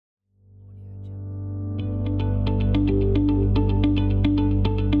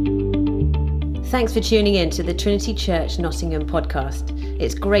Thanks for tuning in to the Trinity Church Nottingham podcast.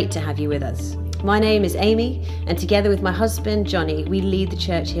 It's great to have you with us. My name is Amy, and together with my husband, Johnny, we lead the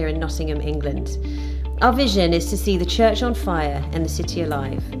church here in Nottingham, England. Our vision is to see the church on fire and the city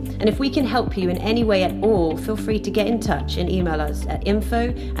alive. And if we can help you in any way at all, feel free to get in touch and email us at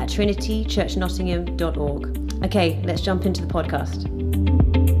info@trinitychurchnottingham.org. Okay, let's jump into the podcast.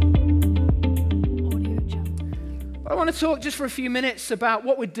 I want to talk just for a few minutes about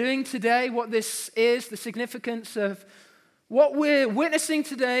what we're doing today, what this is, the significance of what we're witnessing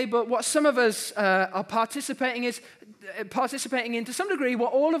today, but what some of us are participating in to some degree,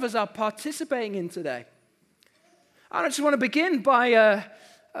 what all of us are participating in today. I just want to begin by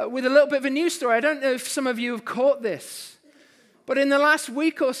with a little bit of a news story. I don't know if some of you have caught this, but in the last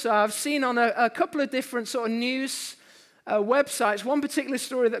week or so, I've seen on a couple of different sort of news websites one particular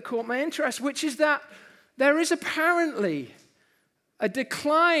story that caught my interest, which is that there is apparently a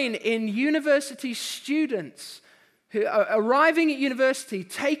decline in university students who are arriving at university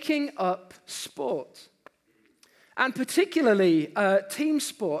taking up sport, and particularly team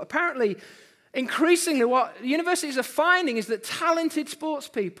sport. Apparently, increasingly what universities are finding is that talented sports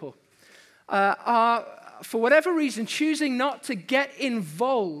people are, for whatever reason, choosing not to get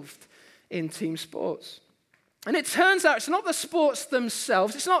involved in team sports. And it turns out it's not the sports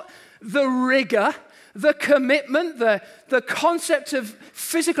themselves, it's not the rigor, the commitment, the concept of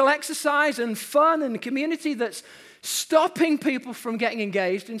physical exercise and fun and community that's stopping people from getting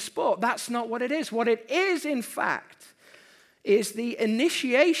engaged in sport. That's not what it is. What it is, in fact, is the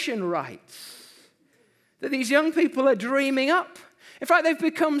initiation rites that these young people are dreaming up. In fact, they've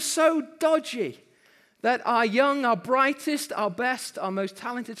become so dodgy that our young, our brightest, our best, our most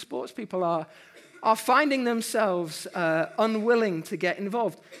talented sports people are finding themselves unwilling to get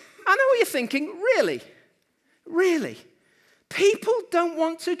involved. I know what you're thinking, really? People don't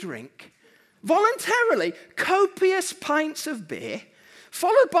want to drink voluntarily copious pints of beer,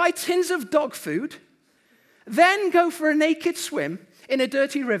 followed by tins of dog food, then go for a naked swim in a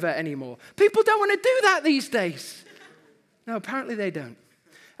dirty river anymore. People don't want to do that these days. No, apparently they don't.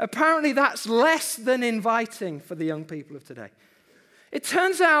 Apparently that's less than inviting for the young people of today. It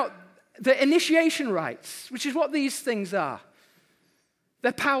turns out that initiation rites, which is what these things are,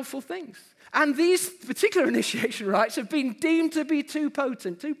 they're powerful things. And these particular initiation rites have been deemed to be too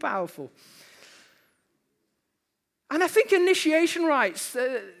potent, too powerful. And I think initiation rites,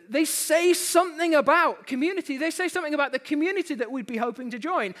 they say something about community. They say something about the community that we'd be hoping to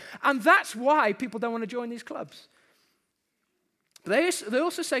join. And that's why people don't want to join these clubs. They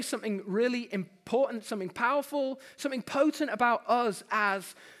also say something really important, something powerful, something potent about us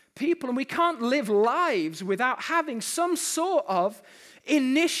as people. And we can't live lives without having some sort of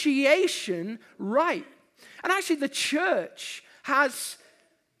initiation rite. And actually the church has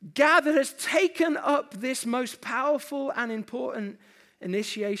taken up this most powerful and important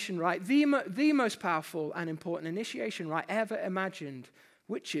initiation rite, the most powerful and important initiation rite ever imagined,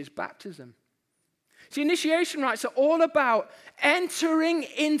 which is baptism. See, initiation rites are all about entering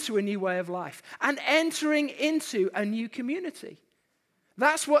into a new way of life and entering into a new community.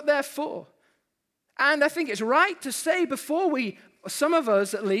 That's what they're for. And I think it's right to say before we, some of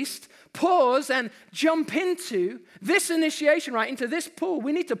us at least, pause and jump into this initiation, right, into this pool,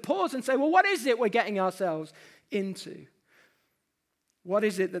 we need to pause and say, well, what is it we're getting ourselves into? What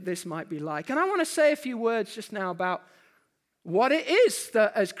is it that this might be like? And I want to say a few words just now about what it is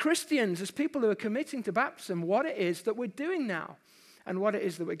that as Christians, as people who are committing to baptism, what it is that we're doing now and what it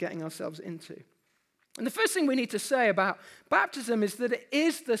is that we're getting ourselves into. And the first thing we need to say about baptism is that it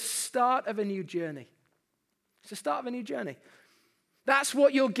is the start of a new journey. It's the start of a new journey. That's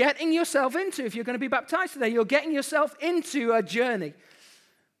what you're getting yourself into if you're going to be baptized today. You're getting yourself into a journey.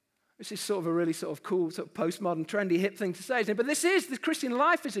 This is sort of a really sort of cool, sort of postmodern, trendy, hip thing to say, isn't it? But the Christian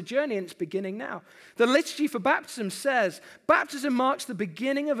life is a journey and it's beginning now. The liturgy for baptism says, baptism marks the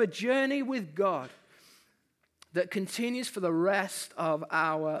beginning of a journey with God that continues for the rest of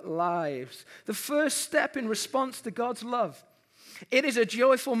our lives. The first step in response to God's love. It is a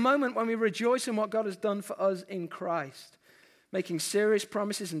joyful moment when we rejoice in what God has done for us in Christ, making serious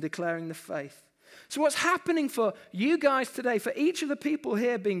promises and declaring the faith. So what's happening for you guys today, for each of the people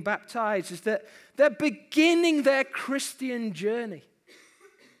here being baptized, is that they're beginning their Christian journey.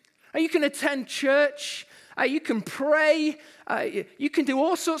 You can attend church, you can pray, you can do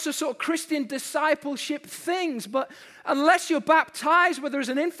all sorts of sort of Christian discipleship things, but unless you're baptized, whether as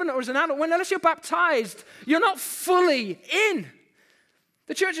an infant or as an adult, unless you're baptized, you're not fully in.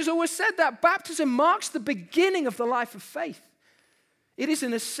 The church has always said that baptism marks the beginning of the life of faith. It is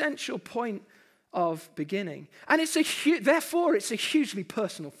an essential point of beginning. And therefore, it's a hugely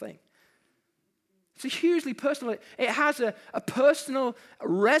personal thing. It's a hugely personal. It has a personal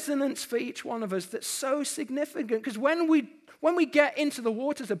resonance for each one of us that's so significant, because when we get into the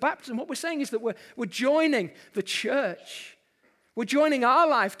waters of baptism, what we're saying is that we're joining the church. We're joining our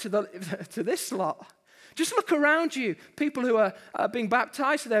life to this lot. Just look around you. People who are being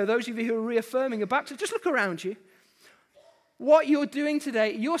baptized today, or those of you who are reaffirming a baptism, just look around you. What you're doing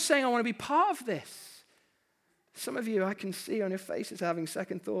today, you're saying, I want to be part of this. Some of you, I can see on your faces having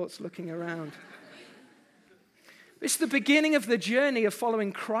second thoughts looking around. It's the beginning of the journey of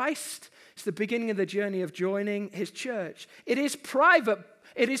following Christ. It's the beginning of the journey of joining his church. It is private.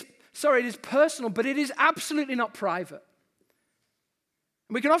 It is personal, but it is absolutely not private.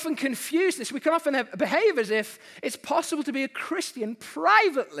 We can often confuse this. We can often behave as if it's possible to be a Christian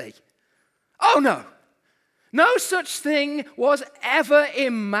privately. Oh no. No such thing was ever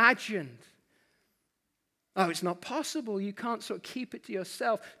imagined. Oh, it's not possible. You can't sort of keep it to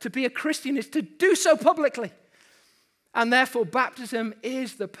yourself. To be a Christian is to do so publicly. And therefore, baptism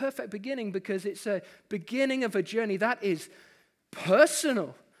is the perfect beginning, because it's a beginning of a journey that is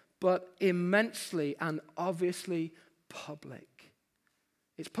personal, but immensely and obviously public.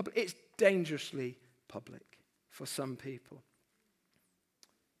 It's public. It's dangerously public for some people.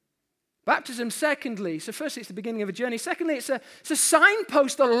 Baptism, secondly, so firstly, it's the beginning of a journey. Secondly, it's a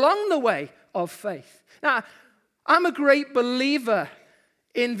signpost along the way of faith. Now, I'm a great believer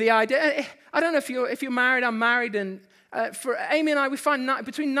in the idea. I don't know if you're married. I'm married, and for Amy and I, we find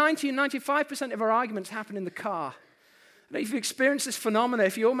between 90 and 95% of our arguments happen in the car. I don't know if you've experienced this phenomenon,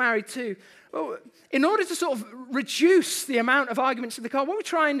 if you're married too. Well, in order to sort of reduce the amount of arguments in the car, what we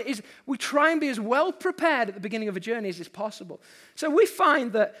try and be as well prepared at the beginning of a journey as is possible. So we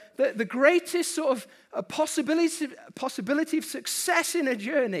find that the greatest sort of possibility of success in a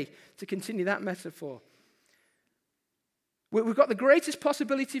journey, to continue that metaphor, we've got the greatest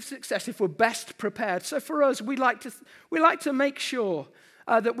possibility of success if we're best prepared. So for us, we like to make sure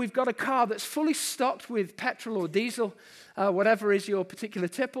that we've got a car that's fully stocked with petrol or diesel, whatever is your particular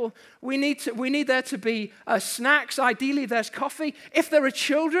tipple. We need there to be snacks. Ideally, there's coffee. If there are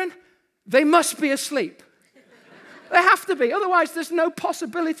children, they must be asleep. They have to be. Otherwise, there's no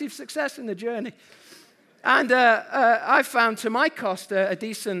possibility of success in the journey. And I found, to my cost, a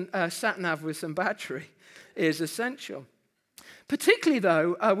decent sat-nav with some battery is essential. Particularly,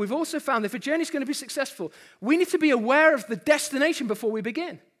 though, we've also found that if a journey is going to be successful, we need to be aware of the destination before we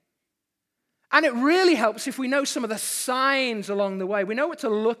begin. And it really helps if we know some of the signs along the way. We know what to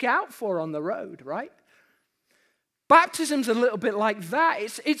look out for on the road, right? Baptism's a little bit like that.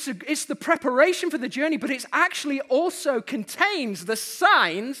 It's the preparation for the journey, but it actually also contains the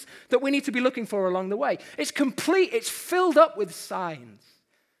signs that we need to be looking for along the way. It's complete. It's filled up with signs.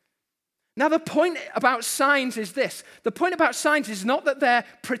 Now, the point about signs is this. The point about signs is not that they're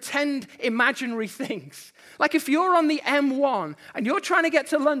pretend imaginary things. Like if you're on the M1 and you're trying to get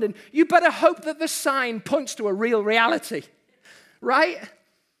to London, you better hope that the sign points to a real reality, right?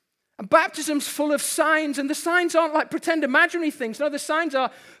 And baptism's full of signs, and the signs aren't like pretend imaginary things. No, the signs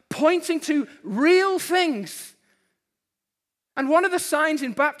are pointing to real things. And one of the signs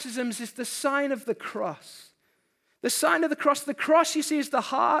in baptisms is the sign of the cross. The sign of the cross. The cross, you see, is the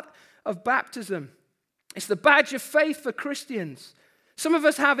heart of baptism. It's the badge of faith for Christians. Some of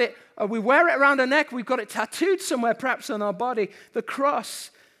us have it, we wear it around our neck, we've got it tattooed somewhere, perhaps on our body. The cross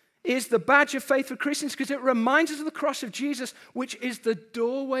is the badge of faith for Christians because it reminds us of the cross of Jesus, which is the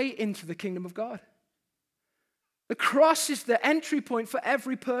doorway into the kingdom of God. The cross is the entry point for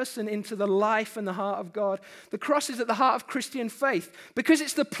every person into the life and the heart of God. The cross is at the heart of Christian faith because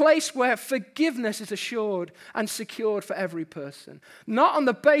it's the place where forgiveness is assured and secured for every person. Not on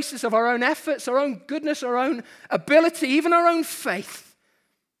the basis of our own efforts, our own goodness, our own ability, even our own faith,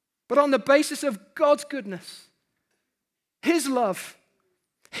 but on the basis of God's goodness, His love,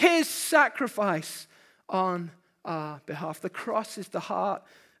 His sacrifice on our behalf. The cross is the heart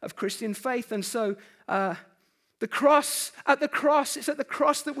of Christian faith. And so, it's at the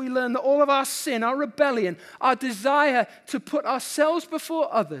cross that we learn that all of our sin, our rebellion, our desire to put ourselves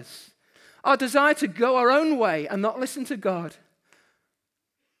before others, our desire to go our own way and not listen to God,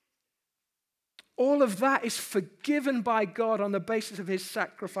 all of that is forgiven by God on the basis of His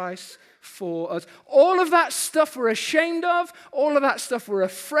sacrifice for us. All of that stuff we're ashamed of, all of that stuff we're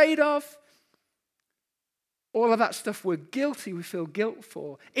afraid of, all of that stuff we're guilty, we feel guilt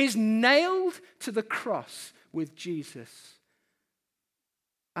for, is nailed to the cross with Jesus.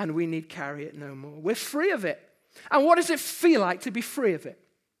 And we need carry it no more. We're free of it. And what does it feel like to be free of it?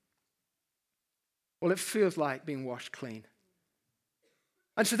 Well, it feels like being washed clean.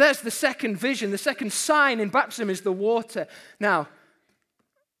 And so there's the second vision. The second sign in baptism is the water. Now,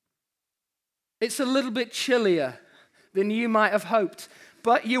 It's a little bit chillier than you might have hoped,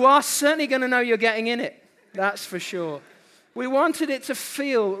 but you are certainly going to know you're getting in it. That's for sure. We wanted it to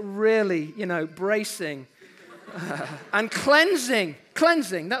feel really, bracing and cleansing.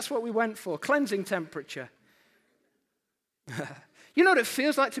 Cleansing, that's what we went for, cleansing temperature. You know what it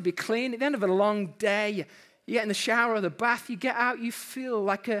feels like to be clean? At the end of a long day, you get in the shower or the bath, you get out, you feel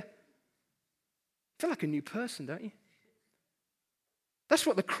like a new person, don't you? That's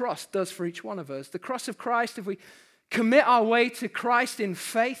what the cross does for each one of us. The cross of Christ, if we commit our way to Christ in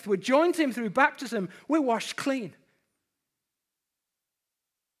faith, we're joined to him through baptism, we're washed clean.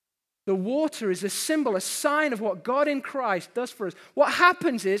 The water is a symbol, a sign of what God in Christ does for us. What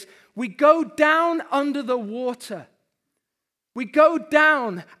happens is we go down under the water. We go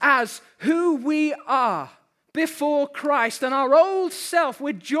down as who we are before Christ, and our old self,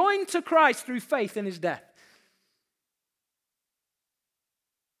 we're joined to Christ through faith in his death.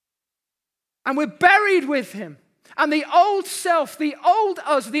 And we're buried with him. And the old self, the old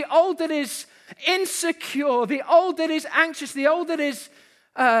us, the old that is insecure, the old that is anxious, the old that is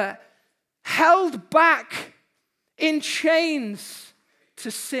held back in chains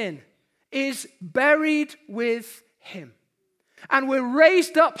to sin, is buried with him. And we're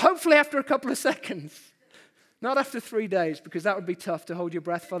raised up, hopefully after a couple of seconds. Not after 3 days, because that would be tough to hold your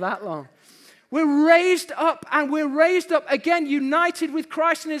breath for that long. We're raised up, and we're raised up again, united with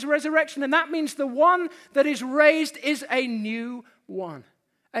Christ in his resurrection. And that means the one that is raised is a new one,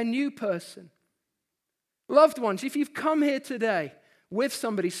 a new person. Loved ones, if you've come here today with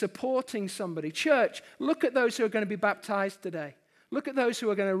somebody, supporting somebody, church, look at those who are going to be baptized today. Look at those who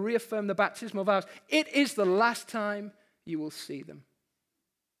are going to reaffirm the baptismal vows. It is the last time you will see them.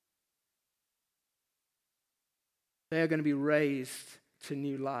 They are going to be raised to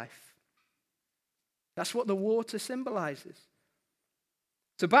new life. That's what the water symbolizes.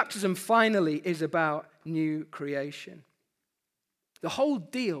 So baptism finally is about new creation. The whole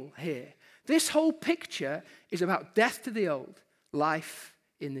deal here, this whole picture is about death to the old, life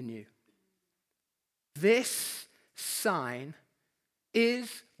in the new. This sign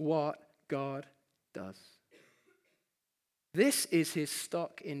is what God does. This is his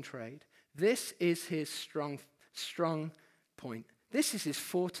stock in trade. This is his strong point. This is his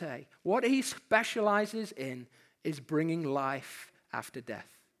forte. What he specializes in is bringing life after death.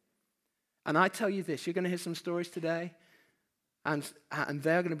 And I tell you this, you're going to hear some stories today, and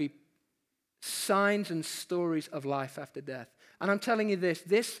they're going to be signs and stories of life after death. And I'm telling you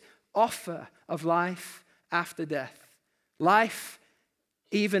this offer of life after death, life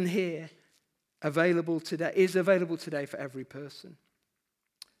even here, is available today for every person.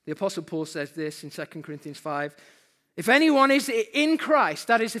 The Apostle Paul says this in 2 Corinthians 5, if anyone is in Christ,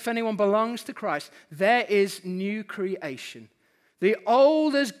 that is, if anyone belongs to Christ, there is new creation. The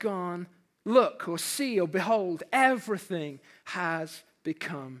old is gone. Look or see or behold, everything has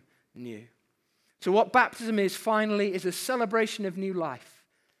become new. So what baptism is finally is a celebration of new life.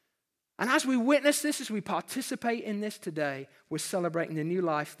 And as we witness this, as we participate in this today, we're celebrating the new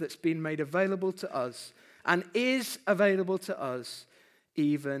life that's been made available to us and is available to us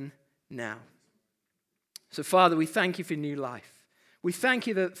even now. So, Father, we thank you for new life. We thank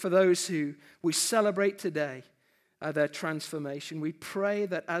you that for those who we celebrate today, their transformation. We pray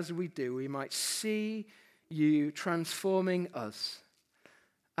that as we do, we might see you transforming us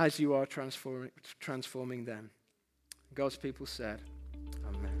as you are transforming them. God's people said,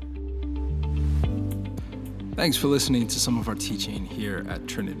 Amen. Thanks for listening to some of our teaching here at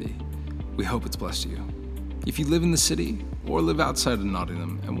Trinity. We hope it's blessed you. If you live in the city or live outside of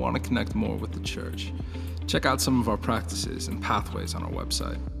Nottingham and want to connect more with the church, check out some of our practices and pathways on our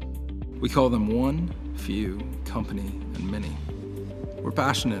website. We call them one, few, company, and many. We're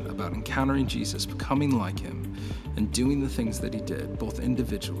passionate about encountering Jesus, becoming like him, and doing the things that he did, both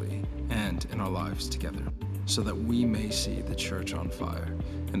individually and in our lives together, so that we may see the church on fire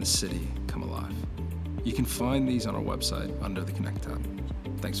and the city come alive. You can find these on our website under the Connect tab.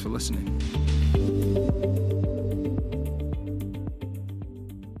 Thanks for listening.